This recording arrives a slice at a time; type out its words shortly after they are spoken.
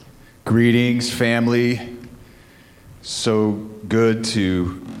Greetings, family. So good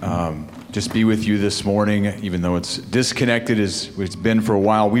to just be with you this morning, even though it's disconnected as it's been for a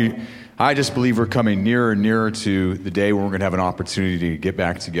while. I just believe we're coming nearer and nearer to the day when we're going to have an opportunity to get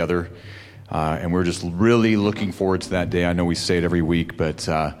back together, and we're just really looking forward to that day. I know we say it every week, but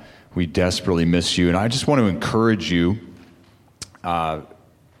we desperately miss you, and I just want to encourage you.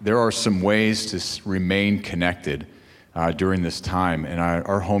 There are some ways to remain connected during this time, and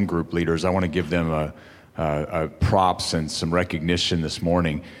our home group leaders, I want to give them a props and some recognition this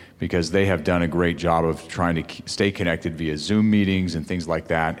morning, because they have done a great job of trying to stay connected via Zoom meetings and things like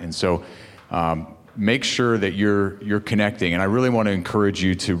that. And so make sure that you're connecting, and I really want to encourage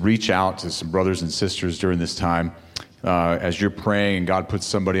you to reach out to some brothers and sisters during this time as you're praying and God puts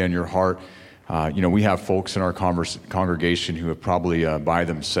somebody on your heart. We have folks in our congregation who have probably by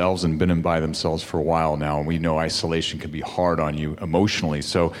themselves and been by themselves for a while now, and we know isolation can be hard on you emotionally.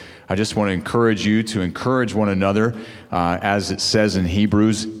 So I just want to encourage you to encourage one another, as it says in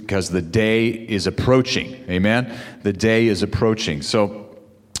Hebrews, because the day is approaching. Amen? The day is approaching. So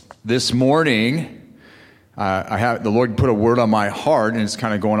this morning, the Lord put a word on my heart, and it's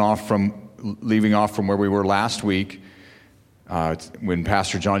kind of leaving off from where we were last week. When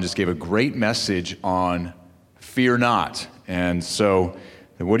Pastor John just gave a great message on fear not. And so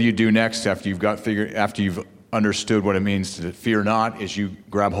what do you do next after you've understood what it means to fear not, is you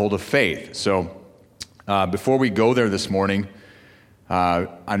grab hold of faith. So before we go there this morning,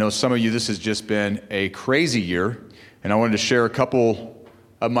 I know some of you, this has just been a crazy year, and I wanted to share a couple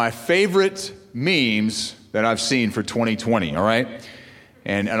of my favorite memes that I've seen for 2020, all right?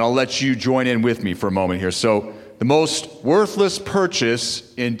 And I'll let you join in with me for a moment here. So the most worthless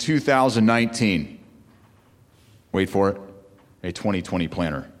purchase in 2019. Wait for it. A 2020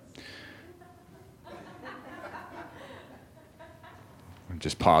 planner.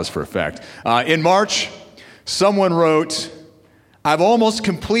 Just pause for effect. In March, someone wrote, "I've almost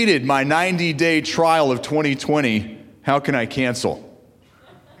completed my 90-day trial of 2020. How can I cancel?"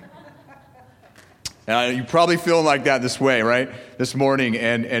 You're probably feeling like that this morning,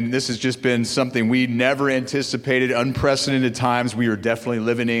 and this has just been something we never anticipated, unprecedented times we are definitely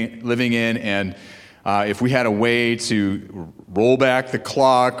living in, and if we had a way to roll back the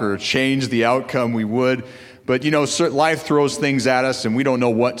clock or change the outcome, we would. But, life throws things at us, and we don't know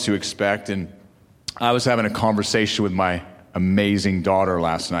what to expect, and I was having a conversation with my amazing daughter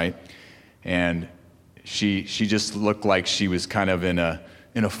last night, and she just looked like she was kind of in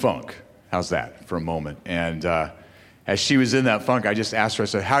a funk. How's that for a moment? And as she was in that funk, I just asked her, I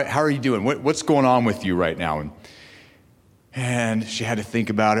said, how are you doing? What's going on with you right now? And she had to think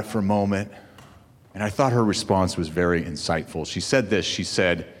about it for a moment. And I thought her response was very insightful. She said this. She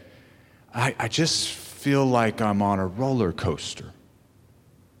said, I just feel like I'm on a roller coaster.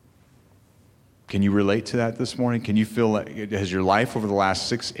 Can you relate to that this morning? Can you feel like, has your life over the last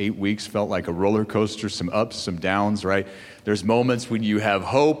 6-8 weeks felt like a roller coaster, some ups, some downs, right? There's moments when you have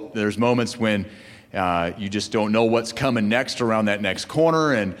hope. There's moments when you just don't know what's coming next around that next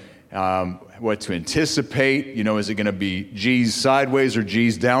corner, and what to anticipate. Is it going to be G's sideways or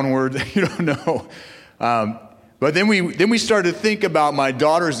G's downward? You don't know. But then we started to think about my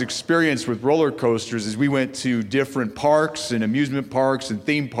daughter's experience with roller coasters as we went to different parks and amusement parks and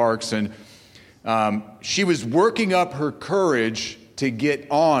theme parks, and she was working up her courage to get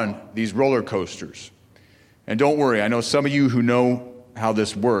on these roller coasters. And don't worry, I know some of you who know how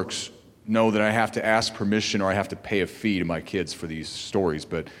this works know that I have to ask permission or I have to pay a fee to my kids for these stories,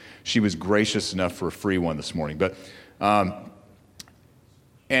 but she was gracious enough for a free one this morning. But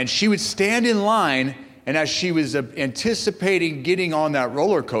and she would stand in line, and as she was anticipating getting on that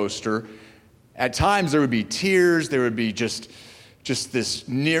roller coaster, at times there would be tears, there would be just this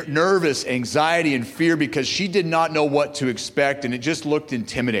nervous anxiety and fear, because she did not know what to expect, and it just looked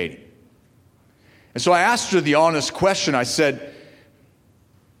intimidating. And so I asked her the honest question. I said,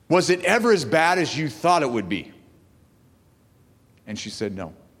 was it ever as bad as you thought it would be? And she said,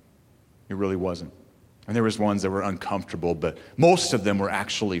 no, it really wasn't. And there was ones that were uncomfortable, but most of them were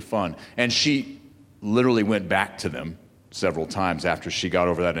actually fun. And she literally went back to them several times after she got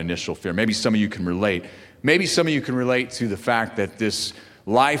over that initial fear. Maybe some of you can relate. Maybe some of you can relate to the fact that this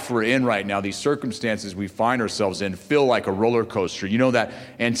life we're in right now, these circumstances we find ourselves in, feel like a roller coaster. That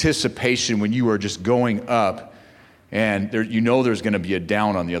anticipation when you are just going up, and there's going to be a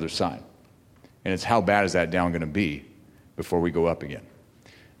down on the other side. And it's how bad is that down going to be before we go up again?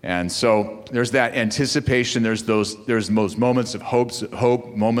 And so there's that anticipation. There's those moments of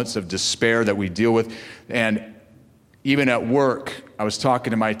hope, moments of despair that we deal with. And even at work, I was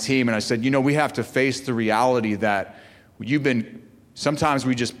talking to my team, and I said, we have to face the reality that you've been sometimes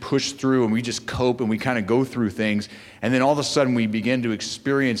we just push through and we just cope and we kind of go through things, and then all of a sudden we begin to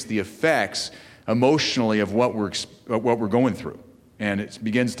experience the effects emotionally of what we're going through. And it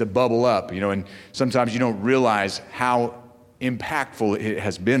begins to bubble up, and sometimes you don't realize how impactful it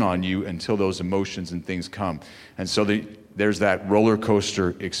has been on you until those emotions and things come. And so there's that roller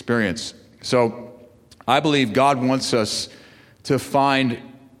coaster experience. So I believe God wants us to find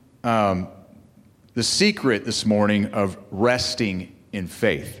the secret this morning of resting in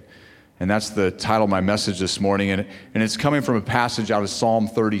faith. And that's the title of my message this morning. And it's coming from a passage out of Psalm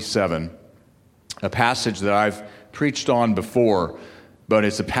 37, a passage that I've preached on before, but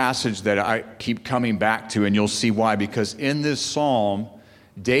it's a passage that I keep coming back to, and you'll see why. Because in this psalm,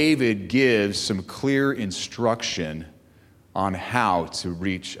 David gives some clear instruction on how to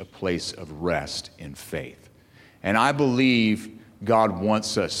reach a place of rest in faith. And I believe God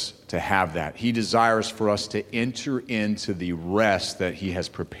wants us to have that. He desires for us to enter into the rest that He has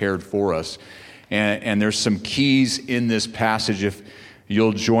prepared for us. And there's some keys in this passage, if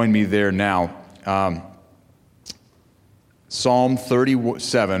you'll join me there now. Psalm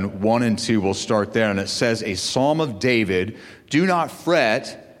 37, 1 and 2, we'll start there. And it says, a psalm of David, do not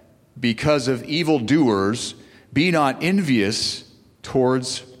fret because of evildoers, be not envious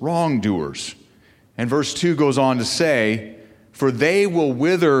towards wrongdoers. And verse 2 goes on to say, for they will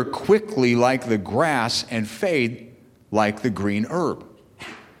wither quickly like the grass and fade like the green herb.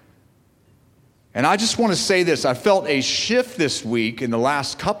 And I just want to say this. I felt a shift this week in the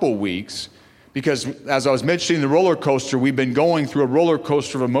last couple weeks because as I was mentioning the roller coaster, we've been going through a roller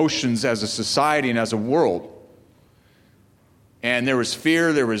coaster of emotions as a society and as a world. And there was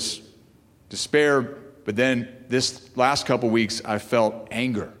fear, there was despair, but then this last couple weeks I felt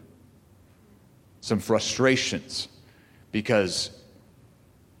anger, some frustrations, because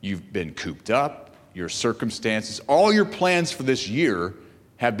you've been cooped up, your circumstances, all your plans for this year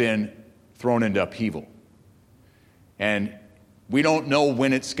have been thrown into upheaval. And we don't know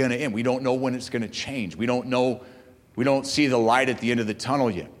when it's going to end. We don't know when it's going to change. We don't see the light at the end of the tunnel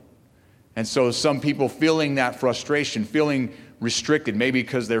yet. And so some people feeling that frustration, feeling restricted, maybe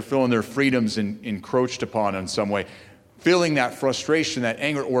because they're feeling their freedoms encroached upon in some way, feeling that frustration, that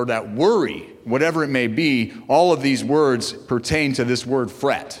anger, or that worry, whatever it may be, all of these words pertain to this word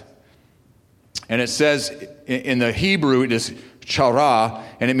fret. And it says in the Hebrew, it is chara,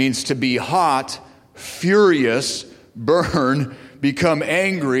 and it means to be hot, furious, burn, become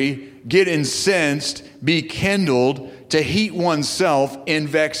angry, get incensed, be kindled, to heat oneself in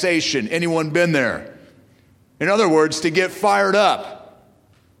vexation. Anyone been there? In other words, to get fired up.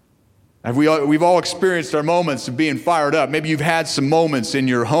 We've all experienced our moments of being fired up. Maybe you've had some moments in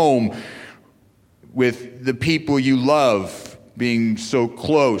your home with the people you love, being so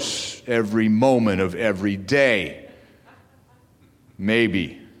close every moment of every day.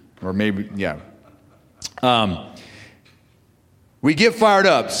 Maybe, yeah. We get fired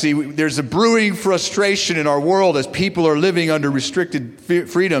up. See, there's a brewing frustration in our world as people are living under restricted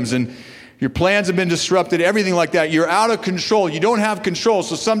freedoms, and your plans have been disrupted, everything like that. You're out of control. You don't have control,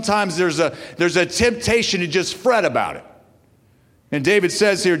 so sometimes there's a temptation to just fret about it. And David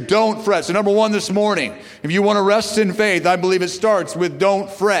says here, don't fret. So number one this morning, if you want to rest in faith, I believe it starts with don't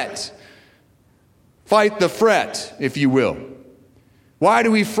fret. Fight the fret, if you will. Why do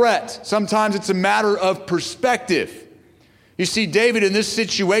we fret? Sometimes it's a matter of perspective. You see, David in this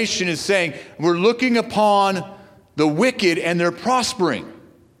situation is saying, we're looking upon the wicked and they're prospering.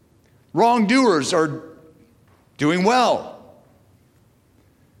 Wrongdoers are doing well.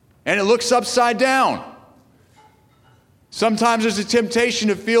 And it looks upside down. Sometimes there's a temptation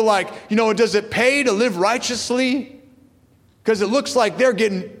to feel like, does it pay to live righteously? Because it looks like they're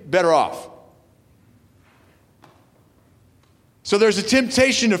getting better off. So there's a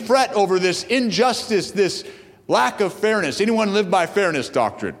temptation to fret over this injustice, this lack of fairness. Anyone live by fairness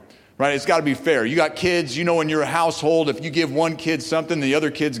doctrine? Right? It's got to be fair. You got kids, in your household, if you give one kid something, the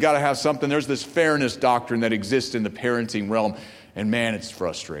other kid's got to have something. There's this fairness doctrine that exists in the parenting realm. And man, it's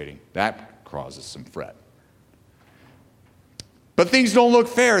frustrating. That causes some fret. But things don't look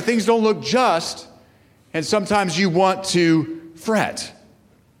fair. Things don't look just. And sometimes you want to fret.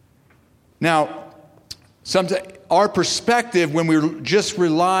 Now, sometimes our perspective, when we're just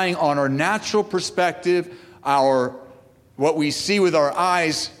relying on our natural perspective, what we see with our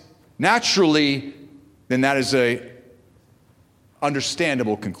eyes, naturally, then that is a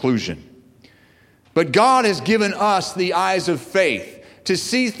understandable conclusion. But God has given us the eyes of faith to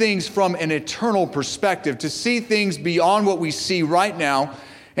see things from an eternal perspective, to see things beyond what we see right now,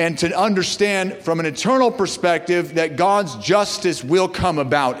 and to understand from an eternal perspective that God's justice will come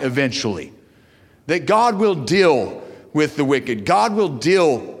about eventually. That God will deal with the wicked. God will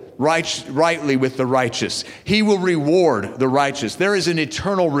deal rightly with the righteous. He will reward the righteous. There is an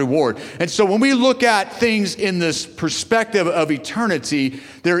eternal reward. And so when we look at things in this perspective of eternity,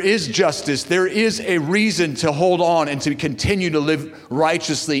 there is justice. There is a reason to hold on and to continue to live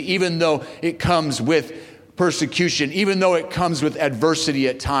righteously, even though it comes with persecution, even though it comes with adversity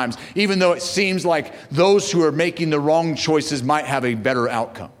at times, even though it seems like those who are making the wrong choices might have a better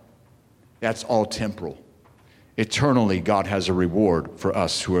outcome. That's all temporal. Eternally, God has a reward for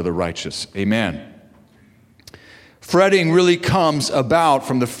us who are the righteous. Amen. Fretting really comes about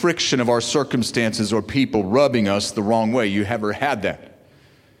from the friction of our circumstances or people rubbing us the wrong way. You ever had that?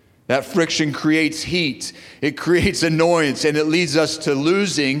 That friction creates heat. It creates annoyance, and it leads us to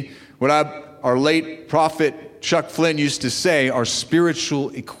losing what our late prophet Chuck Flint used to say, our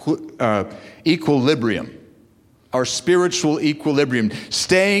spiritual equilibrium. Our spiritual equilibrium,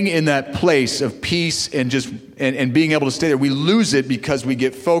 staying in that place of peace and being able to stay there. We lose it because we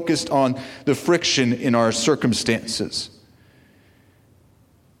get focused on the friction in our circumstances.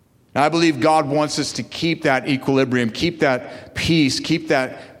 And I believe God wants us to keep that equilibrium, keep that peace, keep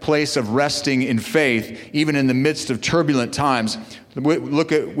that place of resting in faith, even in the midst of turbulent times.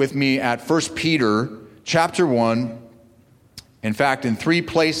 Look with me at 1 Peter chapter 1. In fact, in 3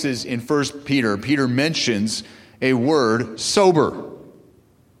 places in 1 Peter, Peter mentions a word, sober.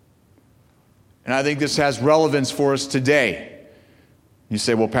 And I think this has relevance for us today. You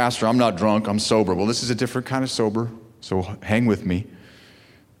say, well, Pastor, I'm not drunk, I'm sober. Well, this is a different kind of sober, so hang with me.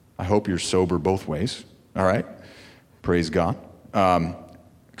 I hope you're sober both ways, all right? Praise God.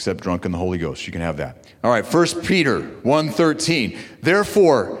 Except drunk in the Holy Ghost, you can have that. All right, 1 Peter 1:13.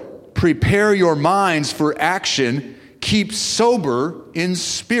 Therefore, prepare your minds for action, keep sober in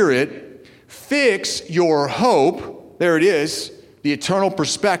spirit, fix your hope, there it is, the eternal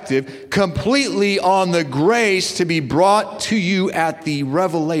perspective, completely on the grace to be brought to you at the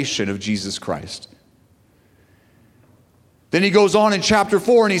revelation of Jesus Christ. Then he goes on in chapter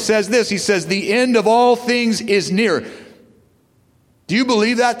 4 and he says this, he says, the end of all things is near. Do you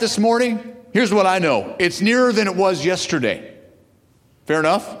believe that this morning? Here's what I know. It's nearer than it was yesterday. Fair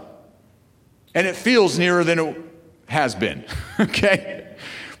enough? And it feels nearer than it has been, okay?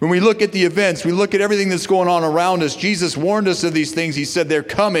 When we look at the events, we look at everything that's going on around us, Jesus warned us of these things. He said they're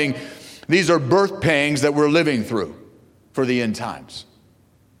coming. These are birth pangs that we're living through for the end times.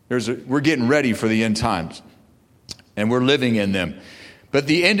 We're getting ready for the end times, and we're living in them. But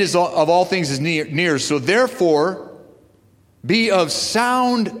the end of all things is near. So therefore, be of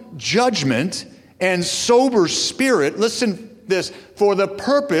sound judgment and sober spirit. Listen this, for the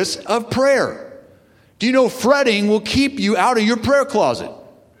purpose of prayer. Do you know fretting will keep you out of your prayer closet?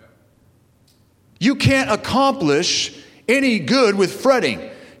 You can't accomplish any good with fretting.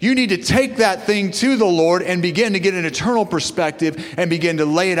 You need to take that thing to the Lord and begin to get an eternal perspective and begin to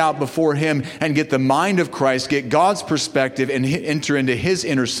lay it out before Him and get the mind of Christ, get God's perspective, and enter into His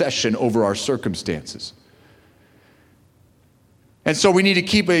intercession over our circumstances. And so we need to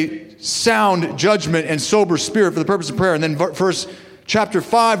keep a sound judgment and sober spirit for the purpose of prayer. And then chapter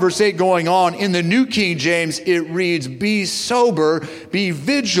 5, verse 8 going on, in the New King James, it reads, be sober, be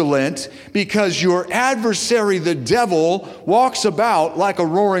vigilant, because your adversary, the devil, walks about like a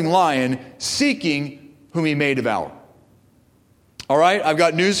roaring lion, seeking whom he may devour. All right, I've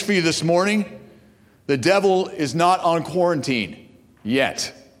got news for you this morning. The devil is not on quarantine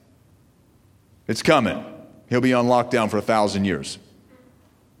yet. It's coming. He'll be on lockdown for 1,000 years.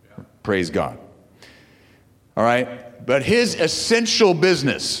 Praise God. All right. But his essential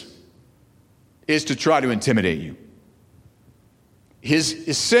business is to try to intimidate you. His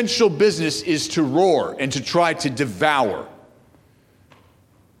essential business is to roar and to try to devour.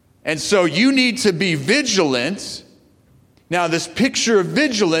 And so you need to be vigilant. Now, this picture of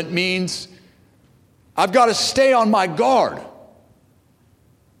vigilant means I've got to stay on my guard.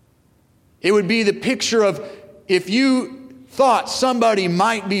 It would be the picture of if you thought somebody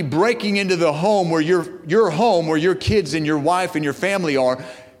might be breaking into the home where your home, where your kids and your wife and your family are,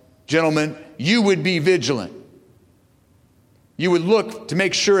 gentlemen, you would be vigilant. You would look to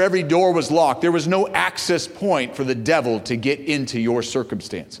make sure every door was locked. There was no access point for the devil to get into your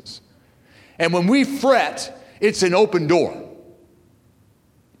circumstances. And when we fret, it's an open door.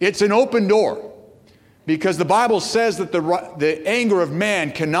 It's an open door. Because the Bible says that the anger of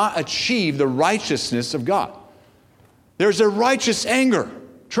man cannot achieve the righteousness of God. There's a righteous anger.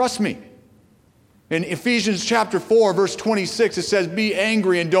 Trust me. In Ephesians chapter 4, verse 26, it says, be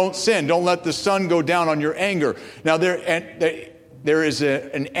angry and don't sin. Don't let the sun go down on your anger. Now, there is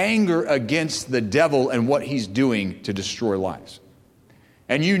an anger against the devil and what he's doing to destroy lives.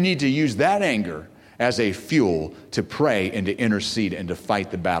 And you need to use that anger as a fuel to pray and to intercede and to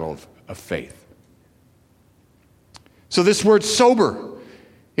fight the battle of faith. So this word sober,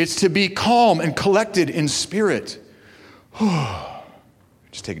 it's to be calm and collected in spirit.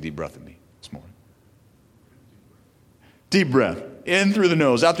 Just take a deep breath with me this morning. Deep breath. In through the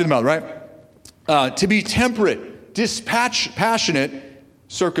nose, out through the mouth, right? To be temperate, dispassionate,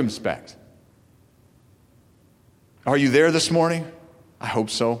 circumspect. Are you there this morning? I hope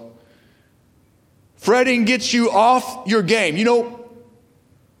so. Fretting gets you off your game. Hear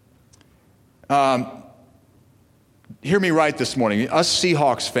me right this morning. Us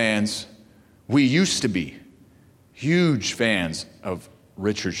Seahawks fans, we used to be huge fans of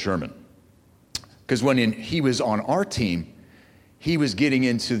Richard Sherman. Because when he was on our team, he was getting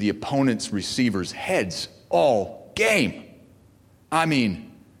into the opponent's receivers' heads all game. I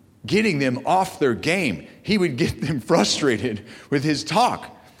mean, getting them off their game. He would get them frustrated with his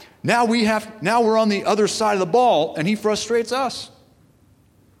talk. Now we're on the other side of the ball, and he frustrates us.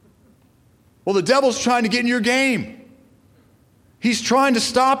 Well, the devil's trying to get in your game. He's trying to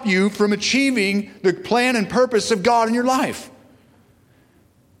stop you from achieving the plan and purpose of God in your life.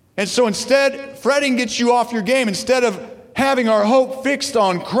 And so instead, fretting gets you off your game. Instead of having our hope fixed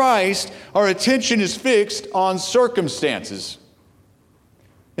on Christ, our attention is fixed on circumstances.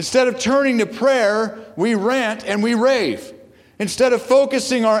 Instead of turning to prayer, we rant and we rave. Instead of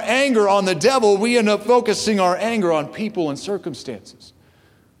focusing our anger on the devil, we end up focusing our anger on people and circumstances.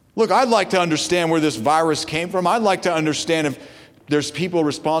 Look, I'd like to understand where this virus came from. I'd like to understand if there's people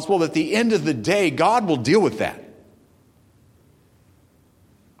responsible. But at the end of the day, God will deal with that.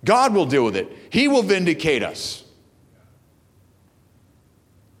 God will deal with it. He will vindicate us.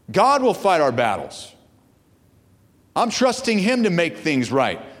 God will fight our battles. I'm trusting Him to make things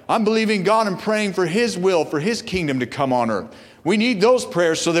right. I'm believing God and praying for His will, for His kingdom to come on earth. We need those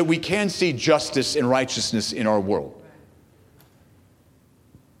prayers so that we can see justice and righteousness in our world.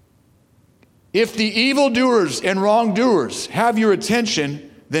 If the evildoers and wrongdoers have your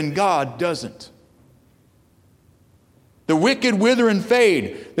attention, then God doesn't. The wicked wither and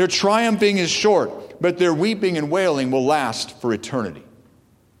fade. Their triumphing is short, but their weeping and wailing will last for eternity.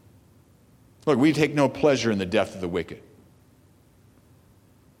 Look, we take no pleasure in the death of the wicked.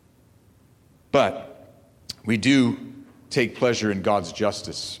 But we do take pleasure in God's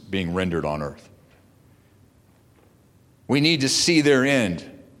justice being rendered on earth. We need to see their end.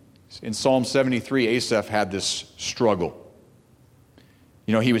 In Psalm 73, Asaph had this struggle.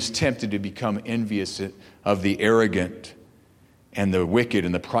 He was tempted to become envious of the arrogant and the wicked,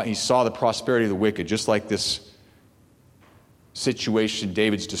 and he saw the prosperity of the wicked, just like this situation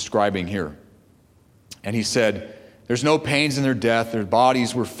David's describing here. And he said, there's no pains in their death, their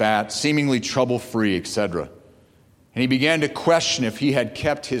bodies were fat, seemingly trouble-free, etc. And he began to question if he had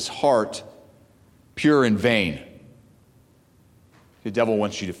kept his heart pure and vain. The devil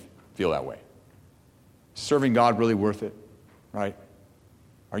wants you to feel that way. Is serving God really worth it? Right?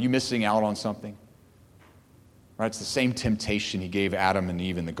 Are you missing out on something? Right? It's the same temptation he gave Adam and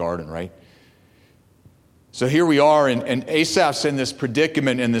Eve in the garden, right? So here we are, and Asaph's in this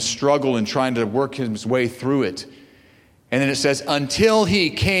predicament and this struggle and trying to work his way through it. And then it says, until he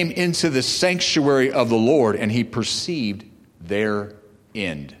came into the sanctuary of the Lord and he perceived their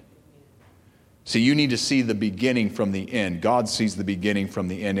end. So you need to see the beginning from the end. God sees the beginning from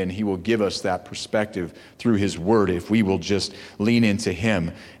the end, and He will give us that perspective through His Word if we will just lean into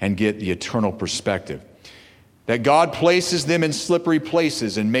Him and get the eternal perspective. That God places them in slippery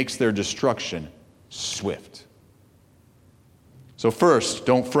places and makes their destruction swift. So first,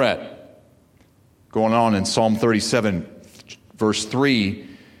 don't fret. Going on in Psalm 37, verse 3,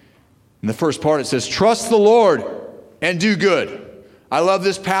 in the first part it says, trust the Lord and do good. I love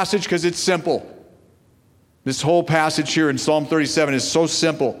this passage because it's simple. This whole passage here in Psalm 37 is so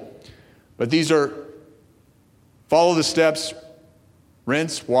simple. But these are, follow the steps,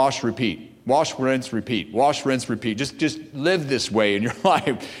 rinse, wash, repeat. Wash, rinse, repeat. Wash, rinse, repeat. Just live this way in your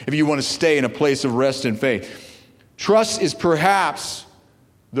life if you want to stay in a place of rest and faith. Trust is perhaps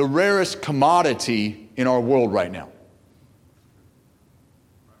the rarest commodity in our world right now.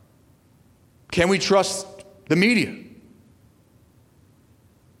 Can we trust the media?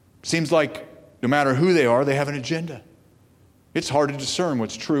 Seems like no matter who they are, they have an agenda. It's hard to discern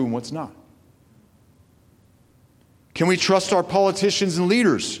what's true and what's not. Can we trust our politicians and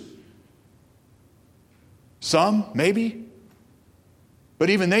leaders? Some, maybe. But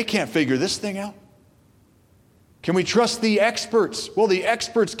even they can't figure this thing out. Can we trust the experts? Well, the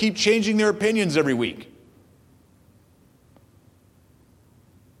experts keep changing their opinions every week.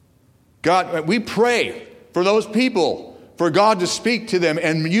 God, we pray for those people, for God to speak to them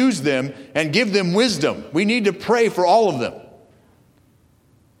and use them and give them wisdom. We need to pray for all of them.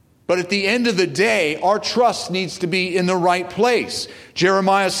 But at the end of the day, our trust needs to be in the right place.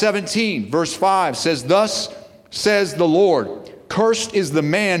 Jeremiah 17, verse 5 says, "Thus says the Lord, cursed is the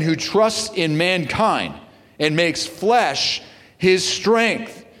man who trusts in mankind and makes flesh his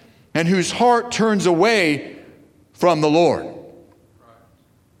strength, and whose heart turns away from the Lord."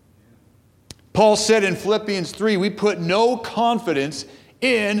 Paul said in Philippians 3, we put no confidence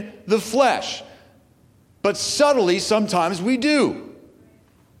in the flesh. But subtly, sometimes we do.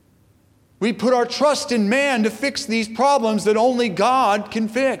 We put our trust in man to fix these problems that only God can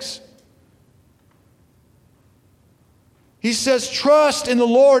fix. He says, trust in the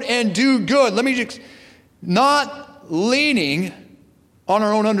Lord and do good. Not leaning on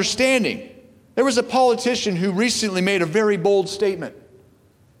our own understanding. There was a politician who recently made a very bold statement.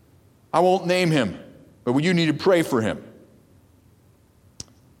 I won't name him, but you need to pray for him.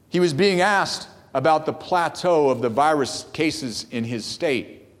 He was being asked about the plateau of the virus cases in his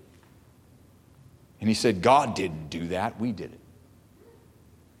state. And he said, God didn't do that, we did it.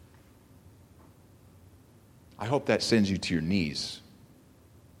 I hope that sends you to your knees.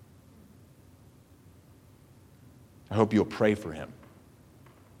 I hope you'll pray for him.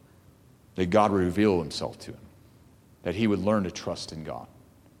 That God would reveal himself to him. That he would learn to trust in God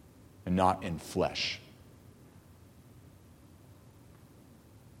and not in flesh.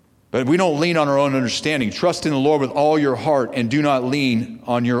 But we don't lean on our own understanding. Trust in the Lord with all your heart and do not lean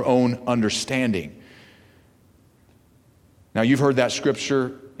on your own understanding. Now, you've heard that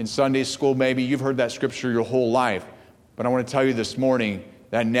scripture in Sunday school, maybe. You've heard that scripture your whole life. But I want to tell you this morning,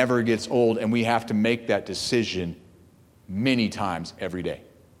 that never gets old, and we have to make that decision many times every day.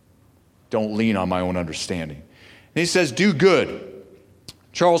 Don't lean on my own understanding. And he says, do good.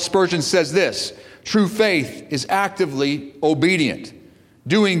 Charles Spurgeon says this, true faith is actively obedient.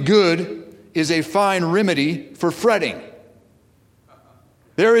 Doing good is a fine remedy for fretting.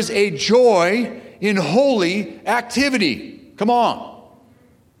 There is a joy in holy activity. Come on.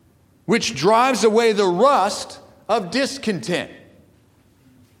 Which drives away the rust of discontent.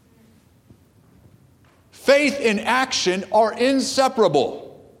 Faith and action are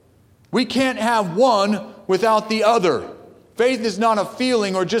inseparable. We can't have one without the other. Faith is not a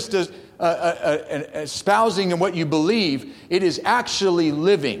feeling or just a espousing in what you believe. It is actually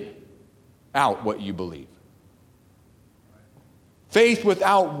living out what you believe. Faith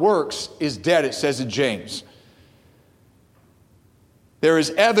without works is dead, it says in James. There is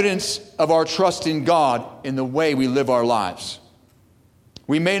evidence of our trust in God in the way we live our lives.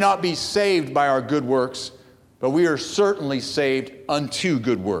 We may not be saved by our good works, but we are certainly saved unto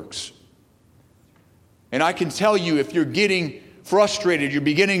good works. And I can tell you, if you're getting frustrated, you're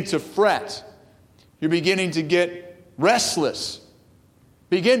beginning to fret, you're beginning to get restless,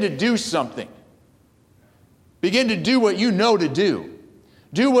 begin to do something. Begin to do what you know to do.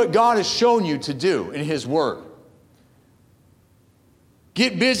 Do what God has shown you to do in His Word.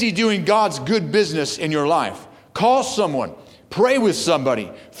 Get busy doing God's good business in your life. Call someone. Pray with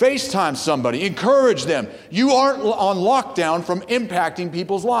somebody. FaceTime somebody. Encourage them. You aren't on lockdown from impacting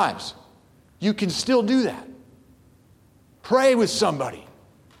people's lives. You can still do that. Pray with somebody.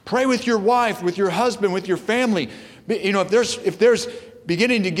 Pray with your wife, with your husband, with your family. You know, if there's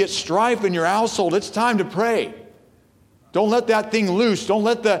beginning to get strife in your household, it's time to pray. Don't let that thing loose. Don't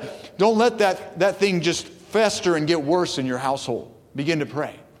let that thing just fester and get worse in your household. Begin to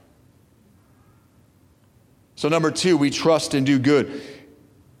pray. So number 2, we trust and do good.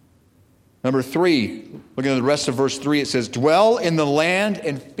 Number 3, looking at the rest of verse 3, it says, dwell in the land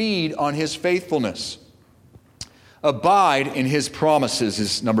and feed on His faithfulness. Abide in His promises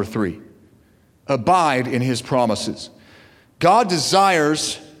is number 3. Abide in His promises. God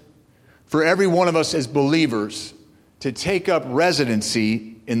desires for every one of us as believers to take up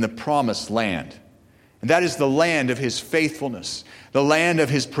residency in the promised land. And that is the land of His faithfulness, the land of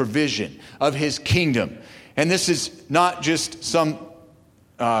His provision, of His kingdom. And this is not just some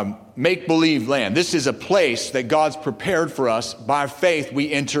make-believe land. This is a place that God's prepared for us. By faith,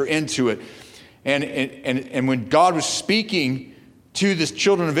 we enter into it. And when God was speaking to the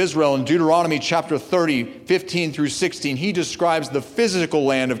children of Israel in Deuteronomy chapter 30, 15 through 16, He describes the physical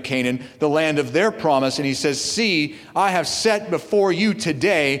land of Canaan, the land of their promise. And He says, see, I have set before you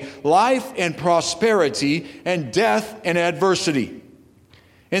today life and prosperity and death and adversity.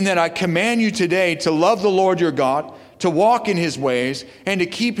 And that I command you today to love the Lord your God, to walk in His ways, and to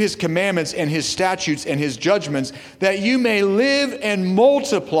keep His commandments and His statutes and His judgments, that you may live and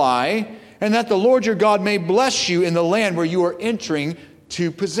multiply, and that the Lord your God may bless you in the land where you are entering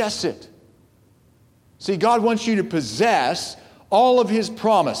to possess it. See, God wants you to possess all of his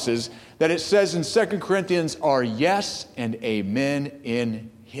promises that it says in 2 Corinthians are yes and amen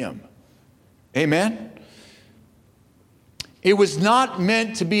in him. Amen? It was not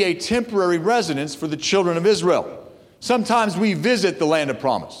meant to be a temporary residence for the children of Israel. Sometimes we visit the land of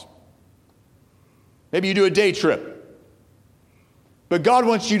promise. Maybe you do a day trip. But God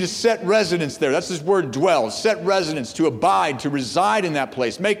wants you to set residence there. That's this word dwell. Set residence, to abide, to reside in that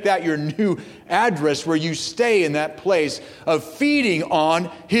place. Make that your new address where you stay in that place of feeding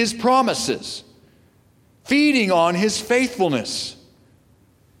on his promises. Feeding on his faithfulness.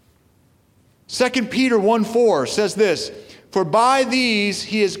 2 Peter 1:4 says this, "For by these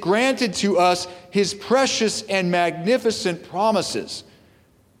he has granted to us his precious and magnificent promises."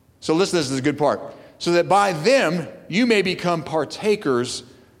 So listen, this is a good part. "So that by them you may become partakers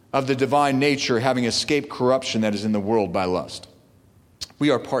of the divine nature, having escaped corruption that is in the world by lust." We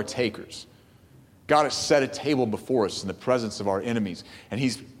are partakers. God has set a table before us in the presence of our enemies, and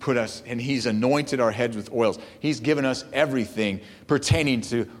he's anointed our heads with oils. He's given us everything pertaining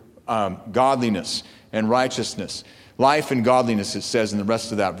to godliness and righteousness. Life and godliness, it says in the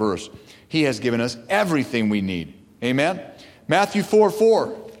rest of that verse. He has given us everything we need. Amen? Matthew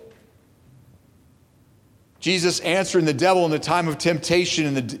 4:4. Jesus answering the devil in the time of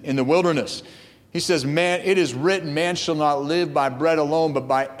temptation in the wilderness. He says, "Man, it is written, man shall not live by bread alone, but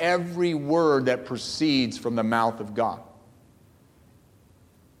by every word that proceeds from the mouth of God."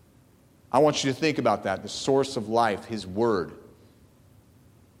 I want you to think about that. The source of life, his word,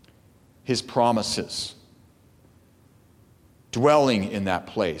 his promises. Dwelling in that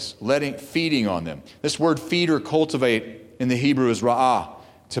place, feeding on them. This word feed or cultivate in the Hebrew is ra'ah.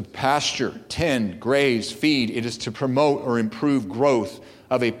 To pasture, tend, graze, feed. It is to promote or improve growth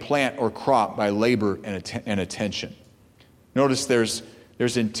of a plant or crop by labor and attention. Notice there's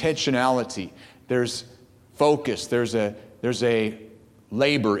intentionality, there's focus, there's a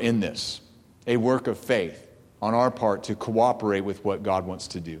labor in this, a work of faith on our part to cooperate with what God wants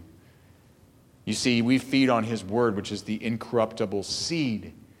to do. You see, we feed on his word, which is the incorruptible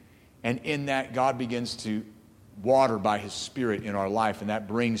seed. And in that, God begins to water by his Spirit in our life, and that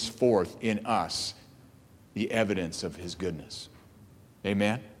brings forth in us the evidence of his goodness.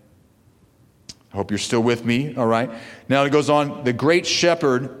 Amen? I hope you're still with me, all right? Now it goes on, the great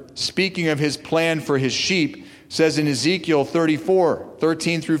shepherd, speaking of his plan for his sheep, says in Ezekiel 34,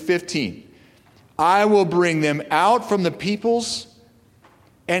 13 through 15, "I will bring them out from the peoples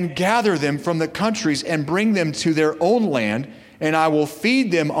and gather them from the countries and bring them to their own land, and I will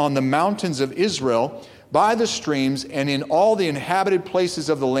feed them on the mountains of Israel, by the streams, and in all the inhabited places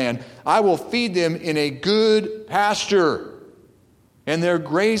of the land. I will feed them in a good pasture, and their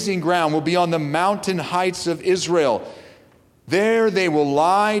grazing ground will be on the mountain heights of Israel. There they will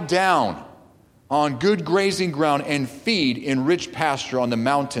lie down on good grazing ground and feed in rich pasture on the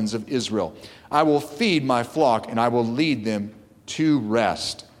mountains of Israel. I will feed my flock, and I will lead them to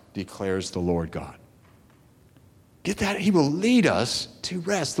rest, declares the Lord God." Get that? He will lead us to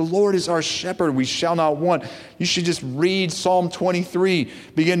rest. The Lord is our shepherd. We shall not want. You should just read Psalm 23.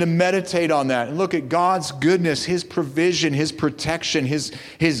 Begin to meditate on that and look at God's goodness, his provision, his protection, his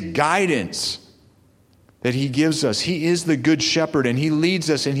guidance that he gives us. He is the good shepherd, and he leads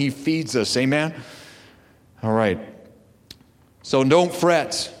us and he feeds us. Amen? All right. So don't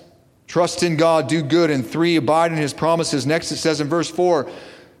fret. Trust in God, do good. And 3, abide in his promises. Next it says in verse 4,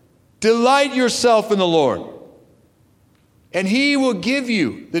 delight yourself in the Lord, and he will give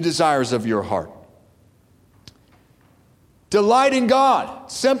you the desires of your heart. Delight in God.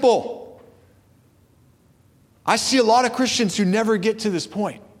 Simple. I see a lot of Christians who never get to this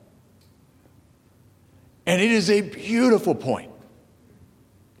point. And it is a beautiful point.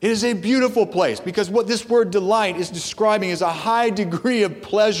 It is a beautiful place, because what this word delight is describing is a high degree of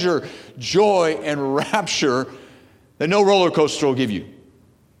pleasure, joy, and rapture that no roller coaster will give you,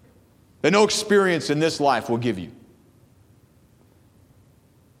 that no experience in this life will give you.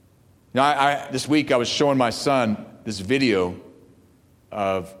 Now, this week I was showing my son this video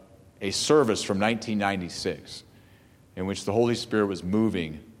of a service from 1996 in which the Holy Spirit was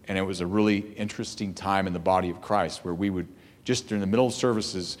moving, and it was a really interesting time in the body of Christ where we would, just during the middle of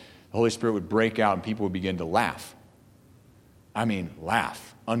services, the Holy Spirit would break out and people would begin to laugh. I mean,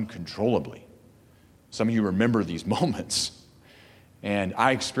 laugh uncontrollably. Some of you remember these moments. And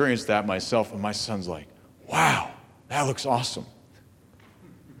I experienced that myself, and my son's like, wow, that looks awesome.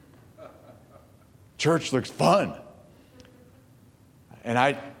 Church looks fun. And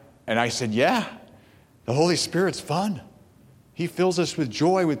I said, yeah, the Holy Spirit's fun. He fills us with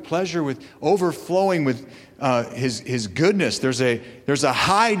joy, with pleasure, with overflowing with His goodness. There's a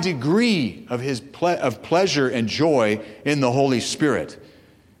high degree of of pleasure and joy in the Holy Spirit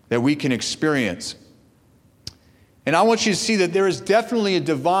that we can experience. And I want you to see that there is definitely a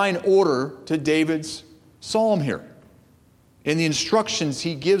divine order to David's psalm here in the instructions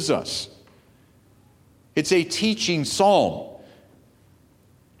he gives us. It's a teaching psalm.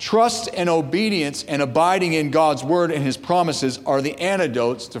 Trust and obedience and abiding in God's word and His promises are the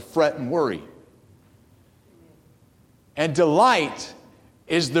antidotes to fret and worry. And delight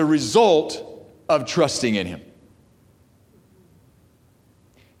is the result of trusting in Him.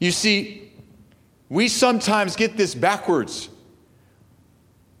 You see, we sometimes get this backwards.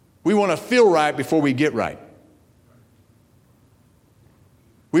 We want to feel right before we get right.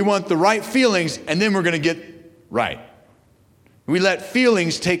 We want the right feelings, and then we're going to get right. We let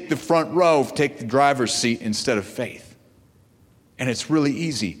feelings take the front row, take the driver's seat instead of faith. And it's really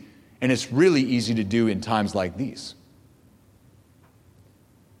easy. And it's really easy to do in times like these.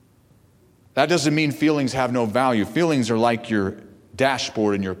 That doesn't mean feelings have no value. Feelings are like your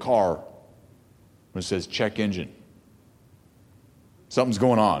dashboard in your car when it says check engine. Something's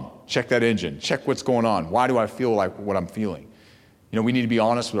going on. Check that engine. Check what's going on. Why do I feel like what I'm feeling? You know, we need to be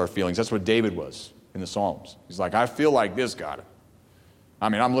honest with our feelings. That's what David was in the Psalms. He's like, I feel like this, God. I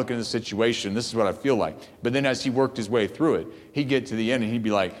mean, I'm looking at the situation. This is what I feel like. But then as he worked his way through it, he'd get to the end and he'd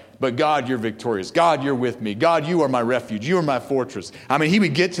be like, but God, you're victorious. God, you're with me. God, you are my refuge. You are my fortress. I mean, he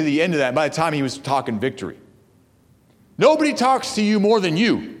would get to the end of that by the time he was talking victory. Nobody talks to you more than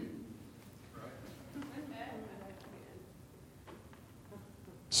you.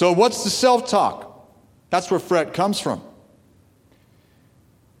 So what's the self-talk? That's where fret comes from.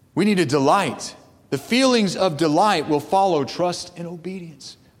 We need to delight. The feelings of delight will follow trust and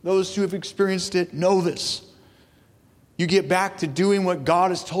obedience. Those who have experienced it know this. You get back to doing what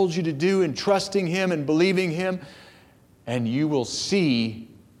God has told you to do and trusting Him and believing Him, and you will see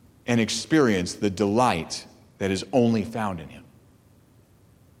and experience the delight that is only found in Him.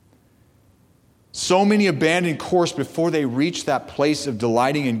 So many abandon course before they reach that place of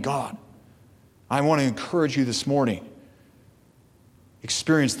delighting in God. I want to encourage you this morning.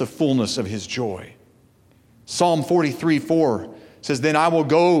 Experience the fullness of His joy. Psalm 43:4 says, then I will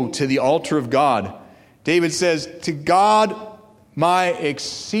go to the altar of God. David says, to God my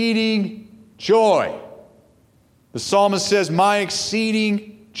exceeding joy. The psalmist says, my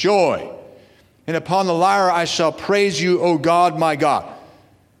exceeding joy. And upon the lyre I shall praise you, O God, my God.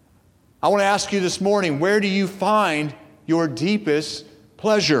 I want to ask you this morning, where do you find your deepest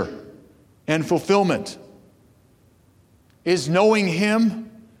pleasure and fulfillment? Is knowing Him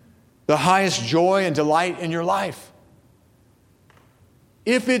the highest joy and delight in your life?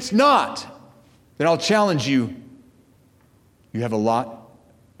 If it's not, then I'll challenge you. You have a lot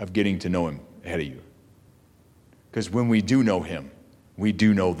of getting to know Him ahead of you. Because when we do know Him, we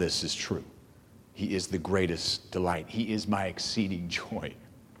do know this is true. He is the greatest delight. He is my exceeding joy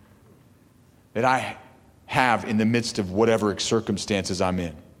that I have in the midst of whatever circumstances I'm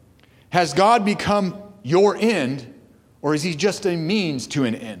in. Has God become your end, or is He just a means to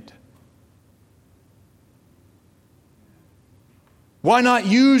an end? Why not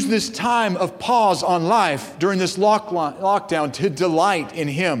use this time of pause on life during this lockdown to delight in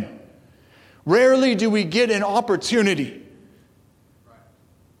Him? Rarely do we get an opportunity.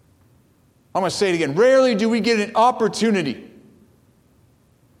 I'm going to say it again. Rarely do we get an opportunity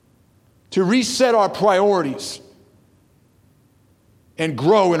to reset our priorities and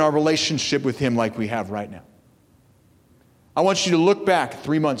grow in our relationship with Him like we have right now. I want you to look back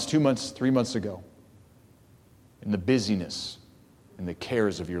 3 months, 2 months, 3 months ago in the busyness and the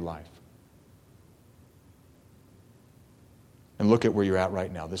cares of your life. And look at where you're at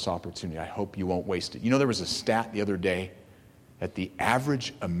right now, this opportunity. I hope you won't waste it. You know, there was a stat the other day that the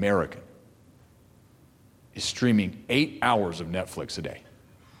average American is streaming 8 hours of Netflix a day.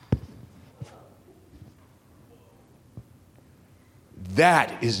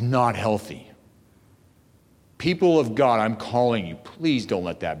 That is not healthy. People of God, I'm calling you. Please don't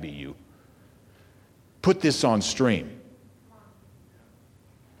let that be you. Put this on stream.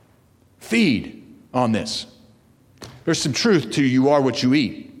 Feed on this. There's some truth to you are what you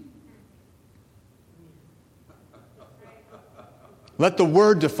eat. Let the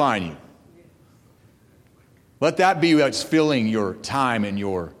Word define you. Let that be what's filling your time and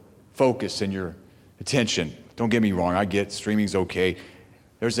your focus and your attention. Don't get me wrong, I get streaming's okay.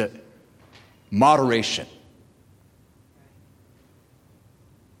 There's a moderation.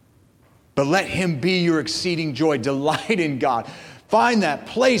 But let Him be your exceeding joy. Delight in God. Find that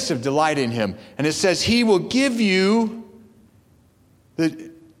place of delight in Him. And it says He will give you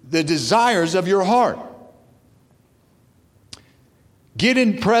the desires of your heart. Get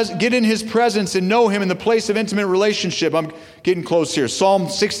in his presence and know him in the place of intimate relationship. I'm getting close here. Psalm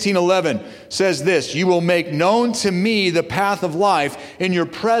 16:11 says this, "You will make known to me the path of life. In your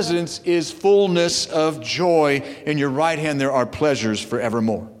presence is fullness of joy. In your right hand there are pleasures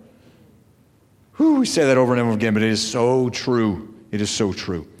forevermore." We say that over and over again, but it is so true. It is so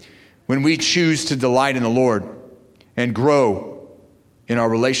true. When we choose to delight in the Lord and grow in our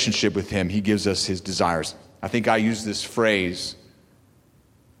relationship with him, he gives us his desires. I think I used this phrase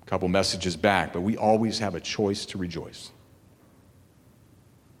couple messages back, but we always have a choice to rejoice.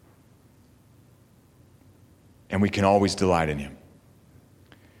 And we can always delight in him.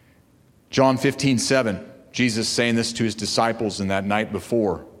 John 15:7, Jesus saying this to his disciples in that night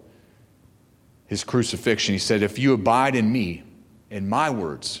before his crucifixion. He said, "If you abide in me, and my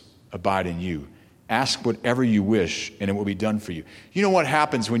words abide in you, ask whatever you wish, and it will be done for you." You know what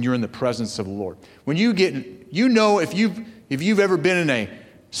happens when you're in the presence of the Lord? When you get, if you've ever been in a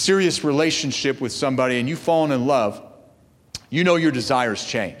serious relationship with somebody and you've fallen in love, your desires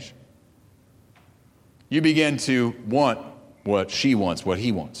change. You begin to want what she wants, what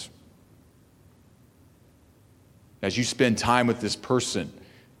he wants. As you spend time with this person,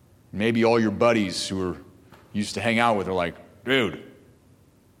 maybe all your buddies who are used to hang out with are like, "Dude, you're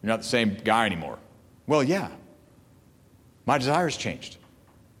not the same guy anymore." Well, yeah. My desires changed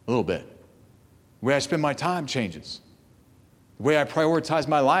a little bit. The way I spend my time changes. The way I prioritize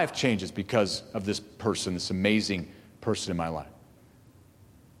my life changes because of this person, this amazing person in my life.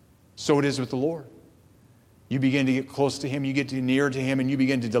 So it is with the Lord. You begin to get close to him, you get near to him, and you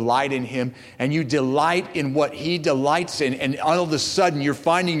begin to delight in him, and you delight in what he delights in, and all of a sudden you're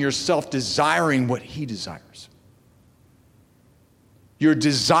finding yourself desiring what he desires. Your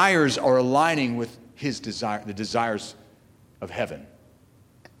desires are aligning with his desire, the desires of heaven.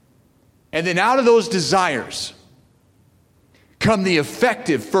 And then out of those desires come the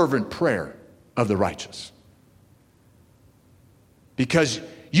effective, fervent prayer of the righteous. Because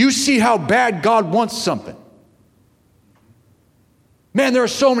you see how bad God wants something. Man, there are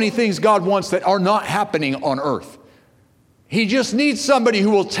so many things God wants that are not happening on earth. He just needs somebody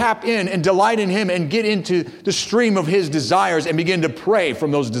who will tap in and delight in him and get into the stream of his desires and begin to pray from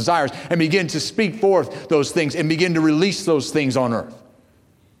those desires and begin to speak forth those things and begin to release those things on earth.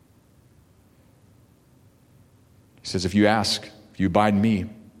 He says, if you abide in me,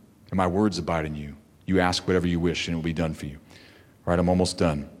 and my words abide in you, you ask whatever you wish, and it will be done for you. All right, I'm almost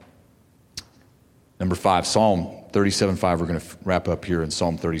done. Number 5, Psalm 37:5. We're going to wrap up here in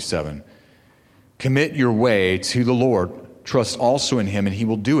Psalm 37. Commit your way to the Lord. Trust also in him, and he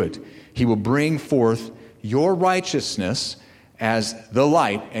will do it. He will bring forth your righteousness as the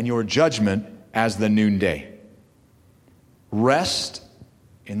light and your judgment as the noonday. Rest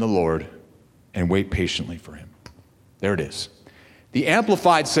in the Lord and wait patiently for him. There it is. The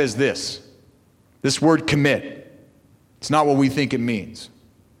Amplified says this word commit. It's not what we think it means.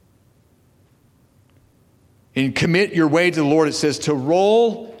 In commit your way to the Lord, it says to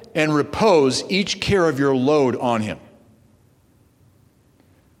roll and repose each care of your load on him.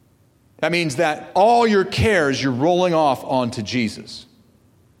 That means that all your cares you're rolling off onto Jesus.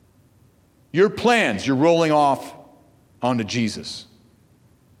 Your plans you're rolling off onto Jesus.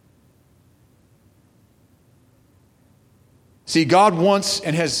 See, God wants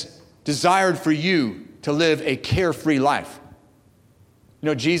and has desired for you to live a carefree life.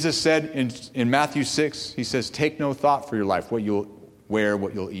 Jesus said in Matthew 6, he says, take no thought for your life, what you'll wear,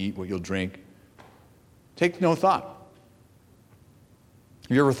 what you'll eat, what you'll drink. Take no thought.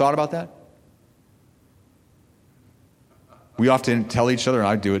 Have you ever thought about that? We often tell each other, and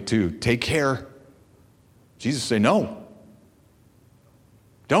I do it too, take care. Jesus say, no.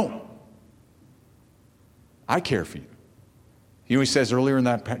 Don't. I care for you. He says earlier in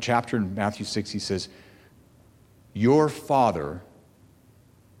that chapter in Matthew 6, he says, your Father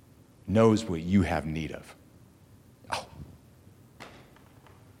knows what you have need of. Oh.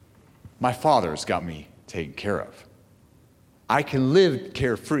 My Father's got me taken care of. I can live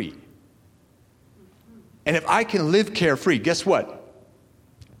carefree. And if I can live carefree, guess what?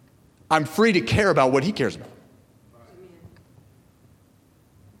 I'm free to care about what he cares about.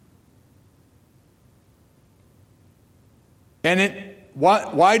 And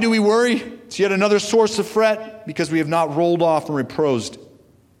why do we worry? It's yet another source of fret, because we have not rolled off and reposed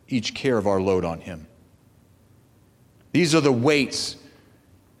each care of our load on him. These are the weights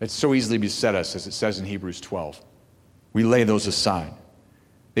that so easily beset us, as it says in Hebrews 12. We lay those aside.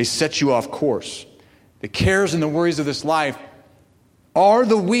 They set you off course. The cares and the worries of this life are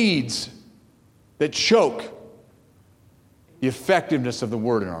the weeds that choke the effectiveness of the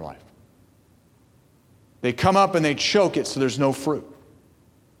word in our life. They come up and they choke it so there's no fruit.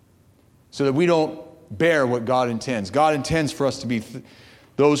 So that we don't bear what God intends. God intends for us to be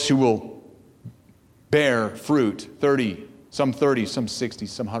those who will bear fruit, 30, some 60,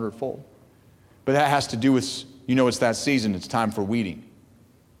 some 100-fold. But that has to do with, it's that season. It's time for weeding.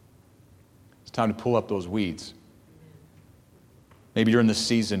 It's time to pull up those weeds. Maybe during this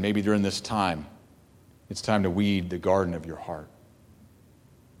season, maybe during this time, it's time to weed the garden of your heart.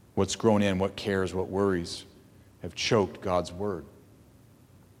 What's grown in, what cares, what worries have choked God's word.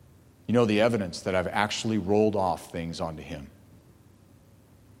 The evidence that I've actually rolled off things onto him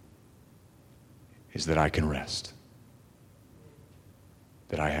is that I can rest,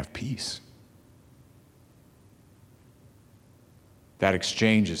 that I have peace. That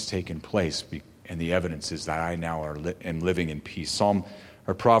exchange has taken place, and the evidence is that I now am living in peace.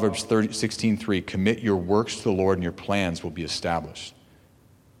 Proverbs 16:3, commit your works to the Lord and your plans will be established.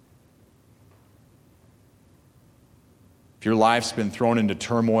 If your life's been thrown into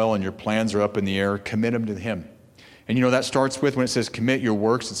turmoil and your plans are up in the air, commit them to him. And that starts with, when it says commit your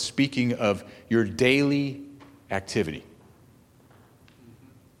works, it's speaking of your daily activity.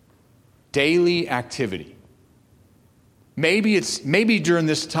 Daily activity. Maybe during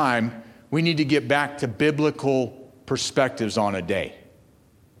this time, we need to get back to biblical perspectives on a day.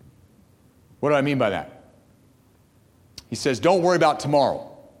 What do I mean by that? He says, don't worry about tomorrow.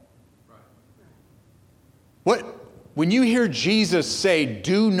 When you hear Jesus say,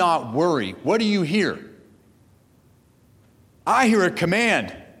 do not worry, what do you hear? I hear a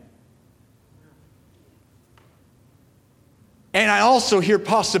command. And I also hear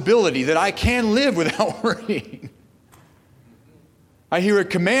possibility that I can live without worrying. I hear a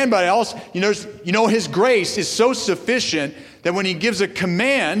command, but I also, his grace is so sufficient that when he gives a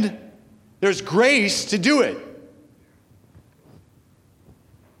command, there's grace to do it.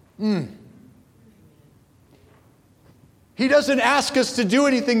 He doesn't ask us to do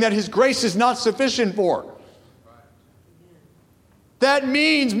anything that his grace is not sufficient for. That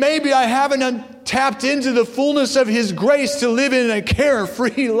means maybe I haven't tapped into the fullness of his grace to live in a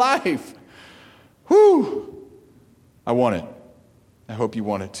carefree life. Whew! I want it. I hope you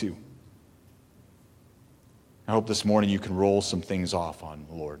want it too. I hope this morning you can roll some things off on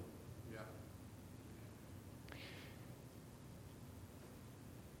the Lord.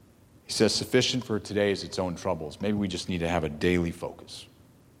 He says, sufficient for today is its own troubles. Maybe we just need to have a daily focus.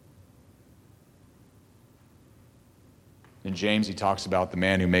 In James, he talks about the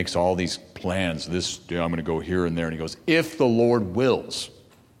man who makes all these plans. This day I'm going to go here and there. And he goes, if the Lord wills.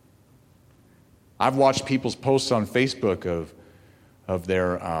 I've watched people's posts on Facebook of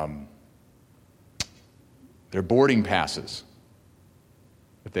their boarding passes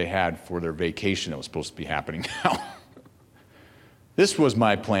that they had for their vacation that was supposed to be happening now. This was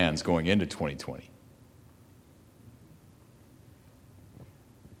my plans going into 2020.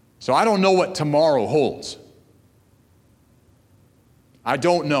 So I don't know what tomorrow holds. I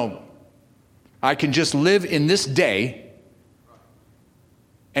don't know. I can just live in this day.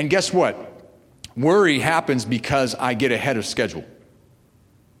 And guess what? Worry happens because I get ahead of schedule.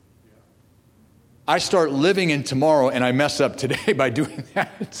 I start living in tomorrow and I mess up today by doing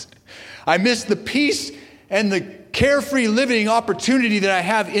that. I miss the peace and the carefree living opportunity that I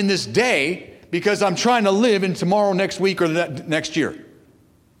have in this day because I'm trying to live in tomorrow, next week, or next year.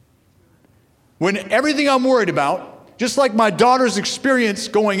 When everything I'm worried about, just like my daughter's experience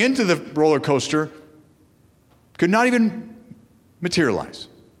going into the roller coaster, could not even materialize.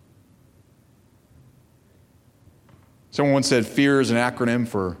 Someone once said fear is an acronym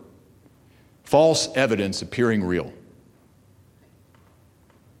for false evidence appearing real.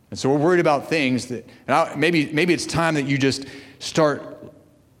 And so we're worried about things that, maybe it's time that you just start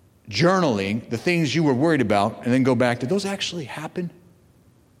journaling the things you were worried about and then go back, did those actually happen?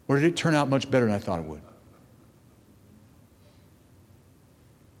 Or did it turn out much better than I thought it would?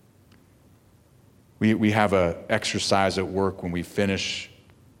 We have an exercise at work when we finish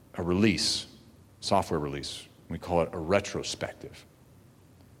a release, software release. We call it a retrospective.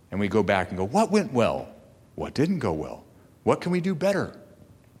 And we go back and go, what went well? What didn't go well? What can we do better?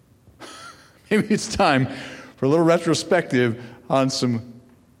 Maybe it's time for a little retrospective on some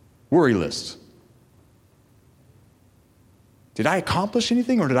worry lists. Did I accomplish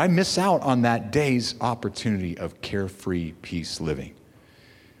anything, or did I miss out on that day's opportunity of carefree peace living?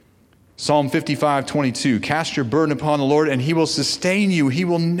 Psalm 55:22, cast your burden upon the Lord and he will sustain you. He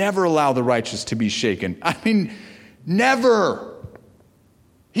will never allow the righteous to be shaken. I mean, never.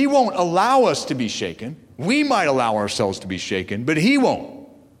 He won't allow us to be shaken. We might allow ourselves to be shaken, but he won't.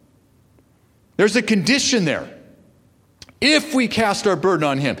 There's a condition there. If we cast our burden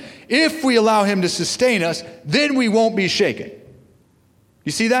on him, if we allow him to sustain us, then we won't be shaken.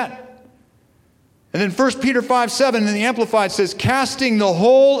 You see that? And then 1 Peter 5:7 in the Amplified says, casting the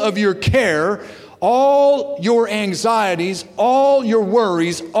whole of your care, all your anxieties, all your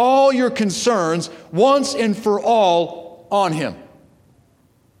worries, all your concerns, once and for all on him.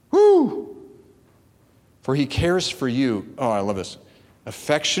 Woo! For he cares for you, oh, I love this,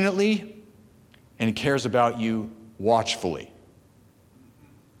 affectionately, and he cares about you watchfully.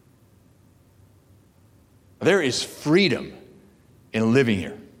 There is freedom in living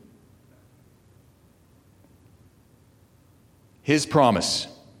here. His promise.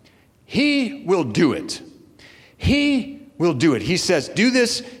 He will do it. He will do it. He says, do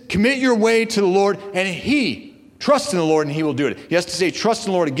this, commit your way to the Lord, and trust in the Lord, and he will do it. He has to say, trust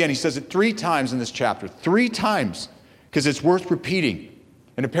in the Lord again. He says it 3 times in this chapter. 3 times, because it's worth repeating.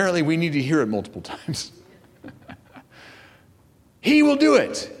 And apparently we need to hear it multiple times. He will do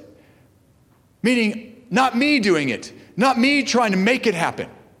it. Meaning, not me doing it. Not me trying to make it happen.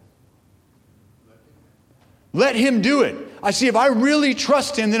 Let him do it. I see, if I really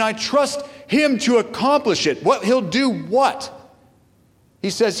trust him, then I trust him to accomplish it. What he'll do what? He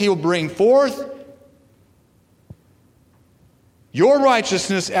says he'll bring forth your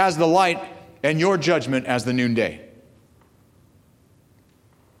righteousness as the light and your judgment as the noonday.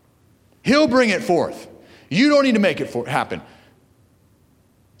 He'll bring it forth. You don't need to make it happen.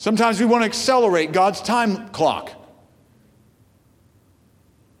 Sometimes we want to accelerate God's time clock.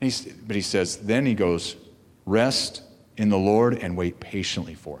 But he says, then he goes, rest in the Lord and wait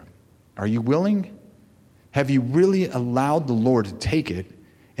patiently for him. Are you willing? Have you really allowed the Lord to take it?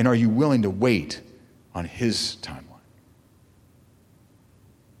 And are you willing to wait on his timeline?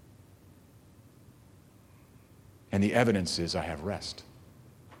 And the evidence is I have rest.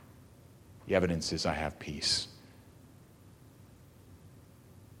 The evidence is I have peace.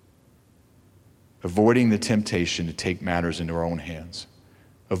 Avoiding the temptation to take matters into our own hands.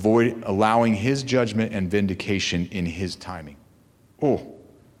 Avoid allowing his judgment and vindication in his timing. Oh.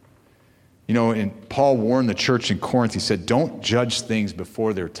 You know, and Paul warned the church in Corinth, he said, don't judge things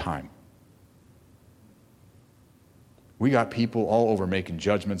before their time. We got people all over making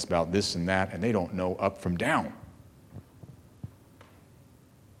judgments about this and that, and they don't know up from down.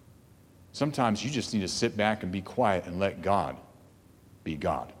 Sometimes you just need to sit back and be quiet and let God be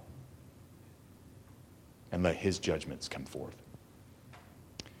God. And let his judgments come forth.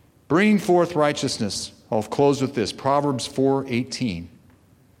 Bringing forth righteousness. I'll close with this. Proverbs 4:18.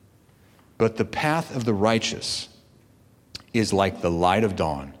 But the path of the righteous is like the light of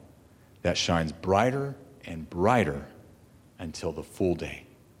dawn that shines brighter and brighter until the full day.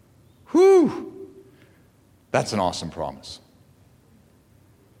 Whew! That's an awesome promise.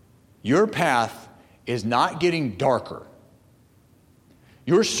 Your path is not getting darker.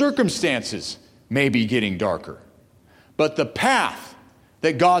 Your circumstances may be getting darker. But the path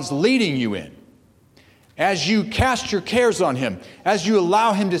that God's leading you in, as you cast your cares on him, as you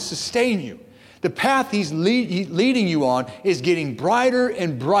allow him to sustain you, the path he's leading you on is getting brighter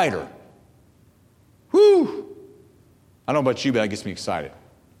and brighter. Whew! I don't know about you, but that gets me excited.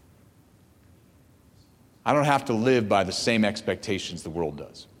 I don't have to live by the same expectations the world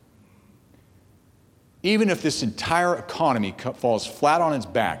does. Even if this entire economy falls flat on its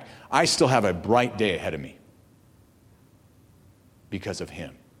back, I still have a bright day ahead of me because of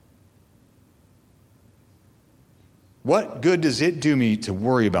him. What good does it do me to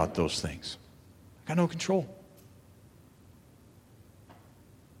worry about those things? I got no control.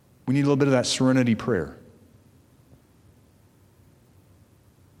 We need a little bit of that serenity prayer.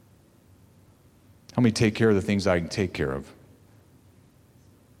 Help me take care of the things I can take care of.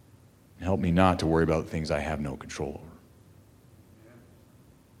 Help me not to worry about the things I have no control over.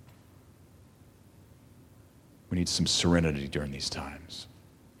 We need some serenity during these times.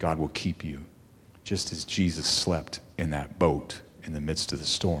 God will keep you, just as Jesus slept in that boat in the midst of the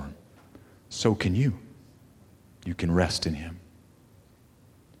storm. So can you. You can rest in him.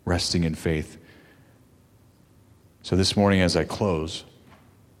 Resting in faith. So this morning as I close,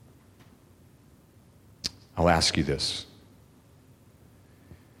 I'll ask you this.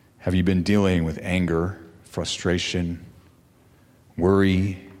 Have you been dealing with anger, frustration,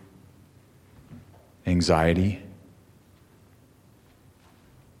 worry, anxiety?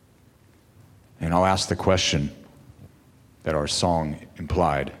 And I'll ask the question that our song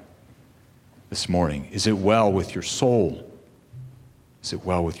implied this morning. Is it well with your soul? Is it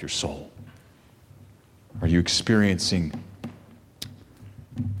well with your soul? Are you experiencing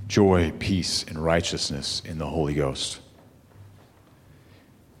joy, peace, and righteousness in the Holy Ghost?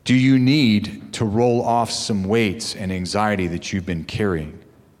 Do you need to roll off some weights and anxiety that you've been carrying?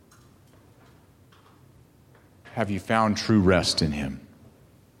 Have you found true rest in Him?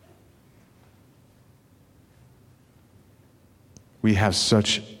 We have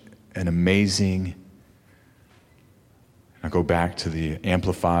such an amazing, I go back to the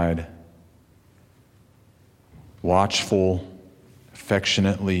Amplified, watchful,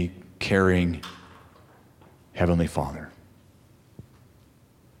 affectionately caring Heavenly Father.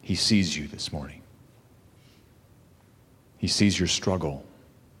 He sees you this morning. He sees your struggle.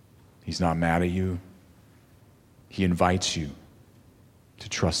 He's not mad at you. He invites you to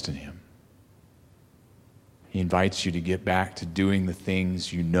trust in Him. He invites you to get back to doing the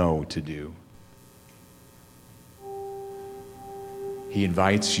things you know to do. He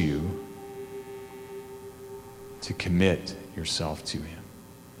invites you to commit yourself to Him,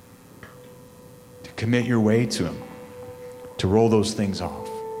 to commit your way to Him, to roll those things off.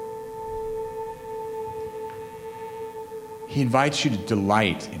 He invites you to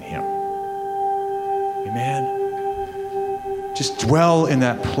delight in Him. Amen. Just dwell in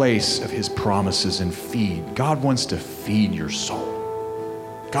that place of His promises and feed. God wants to feed your soul.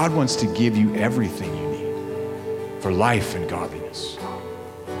 God wants to give you everything you need for life and godliness.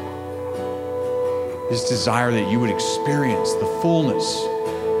 His desire that you would experience the fullness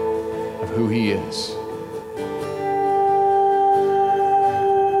of who He is.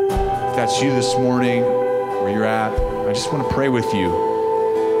 If that's you this morning, where you're at, I just want to pray with you.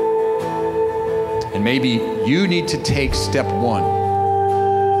 And maybe you need to take step one.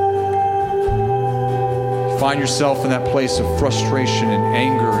 Find yourself in that place of frustration and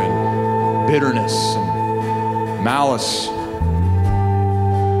anger and bitterness and malice.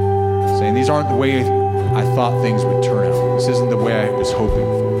 Saying, these aren't the way I thought things would turn out. This isn't the way I was hoping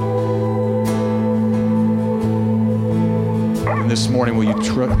for. And this morning, will you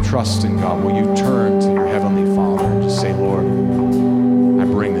trust in God? Will you turn to your Heavenly Father and just say, Lord, I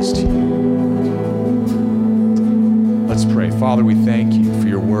bring this to you. Let's pray. Father, we thank you for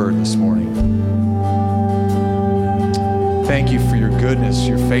your word this morning. Thank you for your goodness,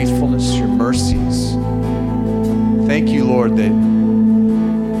 your faithfulness, your mercies. Thank you, Lord, that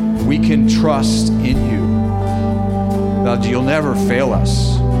we can trust in you. That you'll never fail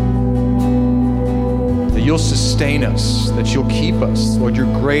us. That you'll sustain us. That you'll keep us. Lord, your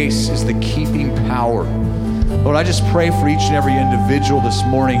grace is the keeping power. Lord, I just pray for each and every individual this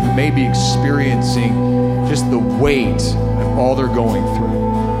morning who may be experiencing just the weight of all they're going through.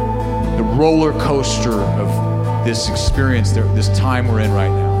 The roller coaster of this experience, this time we're in right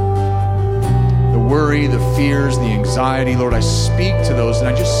now. The worry, the fears, the anxiety. Lord, I speak to those and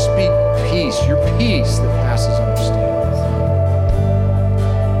I just speak peace, your peace that passes understanding.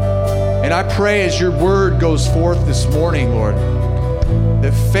 And I pray as your word goes forth this morning, Lord,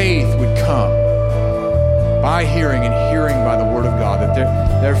 that faith would come by hearing and hearing by the word of God, that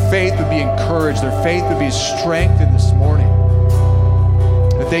their faith would be encouraged, their faith would be strengthened this morning,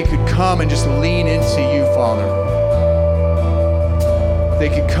 that they could come and just lean into you, Father. They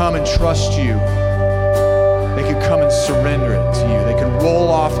could come and trust you. They could come and surrender it to you. They could roll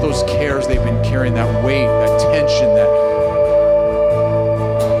off those cares they've been carrying, that weight, that tension, that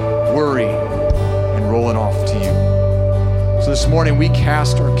worry, and roll it off to you. So this morning we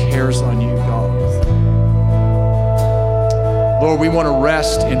cast our cares on you, God. Lord, we want to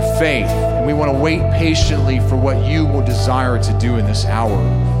rest in faith, and we want to wait patiently for what you will desire to do in this hour,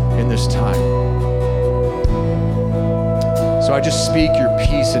 in this time. So I just speak your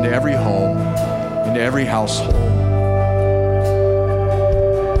peace into every home, into every household.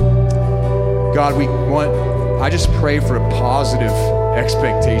 God, I just pray for a positive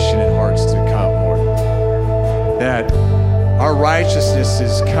expectation in hearts to come, Lord. That our righteousness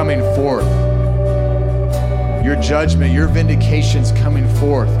is coming forth. Your judgment, your vindication's coming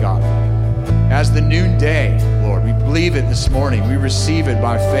forth, God. As the noonday, Lord, we believe it this morning. We receive it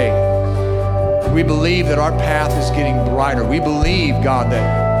by faith. We believe that our path is getting brighter. We believe, God,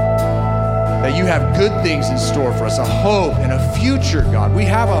 that you have good things in store for us, a hope and a future, God. We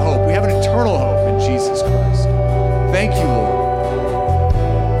have a hope. We have an eternal hope in Jesus Christ. Thank you, Lord.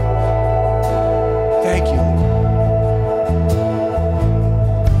 Thank you, Lord.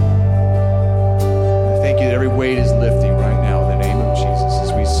 Every weight is lifting right now in the name of Jesus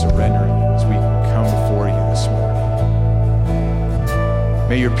as we surrender, as we come before you this morning.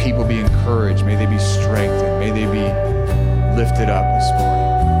 May your people be encouraged. May they be strengthened. May they be lifted up this morning.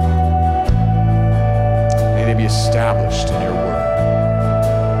 May they be established in your word.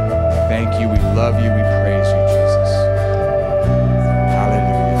 Thank you. We love you. We praise you, Jesus.